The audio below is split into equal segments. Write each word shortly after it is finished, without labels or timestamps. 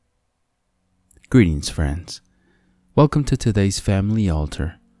Greetings, friends. Welcome to today's Family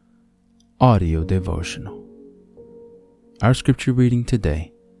Altar audio devotional. Our scripture reading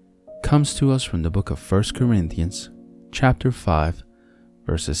today comes to us from the book of 1 Corinthians, chapter 5,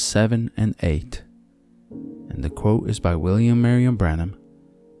 verses 7 and 8. And the quote is by William Marion Branham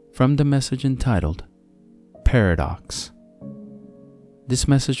from the message entitled Paradox. This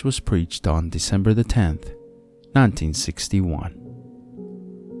message was preached on December the 10th, 1961.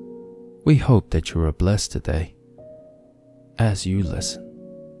 We hope that you are blessed today as you listen.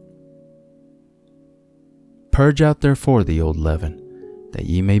 Purge out therefore the old leaven, that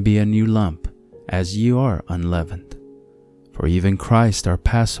ye may be a new lump, as ye are unleavened. For even Christ our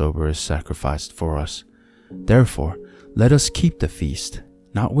Passover is sacrificed for us. Therefore let us keep the feast,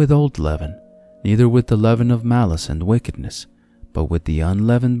 not with old leaven, neither with the leaven of malice and wickedness, but with the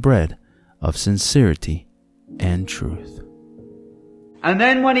unleavened bread of sincerity and truth. And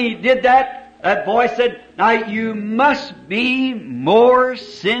then when he did that, that voice said, now you must be more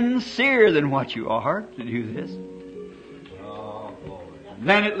sincere than what you are to do this.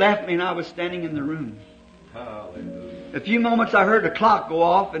 Then it left me and I was standing in the room. A few moments I heard the clock go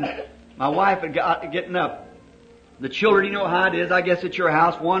off and my wife had getting up. The children, you know how it is. I guess at your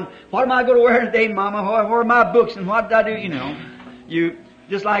house. One, what am I going to wear today, Mama? Where are my books and what did I do? You know, you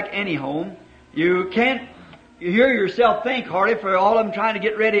just like any home, you can't hear yourself think hardly for all of them trying to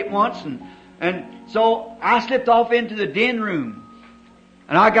get ready at once. And so I slipped off into the den room.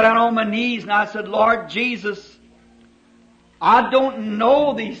 And I got down on my knees and I said, Lord Jesus, I don't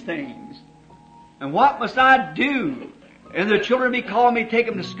know these things. And what must I do? And the children be calling me, take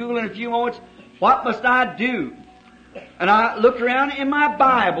them to school in a few moments. What must I do? And I looked around and my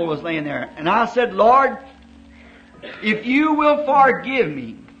Bible was laying there. And I said, Lord, if you will forgive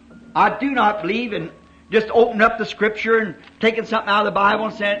me, I do not believe in just opening up the Scripture and taking something out of the Bible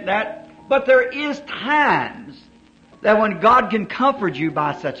and saying that. But there is times that when God can comfort you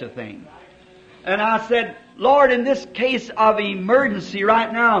by such a thing. And I said, Lord, in this case of emergency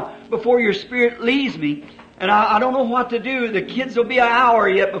right now, before your Spirit leaves me, and I don't know what to do, the kids will be an hour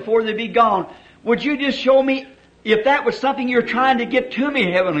yet before they be gone. Would you just show me if that was something you're trying to get to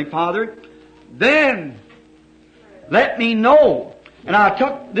me, Heavenly Father, then let me know. And I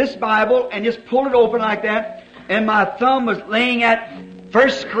took this Bible and just pulled it open like that, and my thumb was laying at 1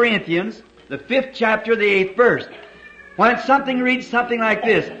 Corinthians, the 5th chapter, the 8th verse. When something reads something like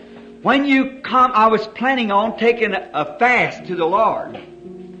this, when you come, I was planning on taking a fast to the Lord.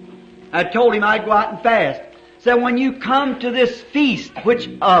 I told Him I'd go out and fast. So when you come to this feast, which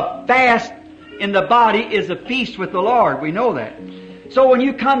a fast in the body is a feast with the Lord, we know that. So when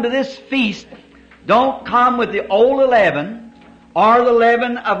you come to this feast, don't come with the old leaven, or the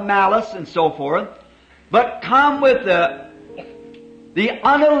leaven of malice and so forth, but come with the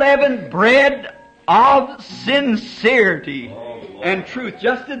unleavened bread of sincerity and truth.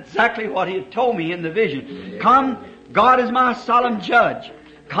 Just exactly what He had told me in the vision. Come, God is my solemn judge.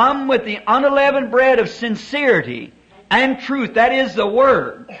 Come with the unleavened bread of sincerity and truth. That is the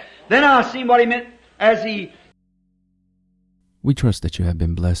Word. Then I see what He meant as He... We trust that you have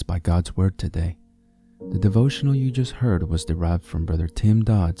been blessed by God's Word today. The devotional you just heard was derived from Brother Tim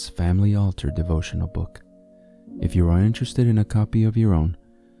Dodd's Family Altar devotional book. If you are interested in a copy of your own,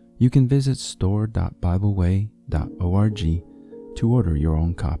 you can visit store.bibleway.org to order your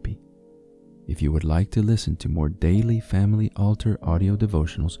own copy. If you would like to listen to more daily Family Altar audio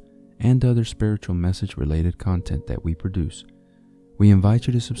devotionals and other spiritual message-related content that we produce, we invite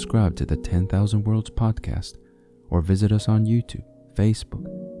you to subscribe to the 10,000 Worlds podcast or visit us on YouTube, Facebook,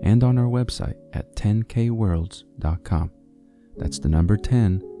 and on our website at 10kworlds.com. That's the number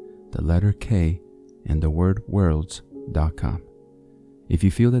 10, the letter K, and the word worlds.com. If you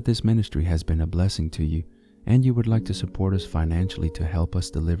feel that this ministry has been a blessing to you and you would like to support us financially to help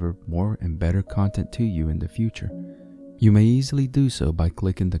us deliver more and better content to you in the future, you may easily do so by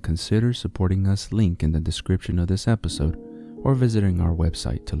clicking the Consider Supporting Us link in the description of this episode or visiting our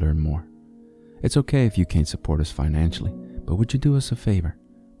website to learn more. It's okay if you can't support us financially, but would you do us a favor?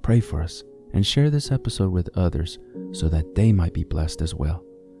 Pray for us and share this episode with others so that they might be blessed as well.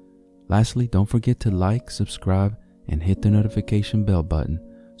 Lastly, don't forget to like, subscribe, and hit the notification bell button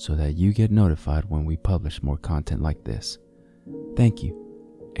so that you get notified when we publish more content like this. Thank you,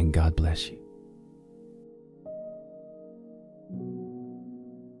 and God bless you.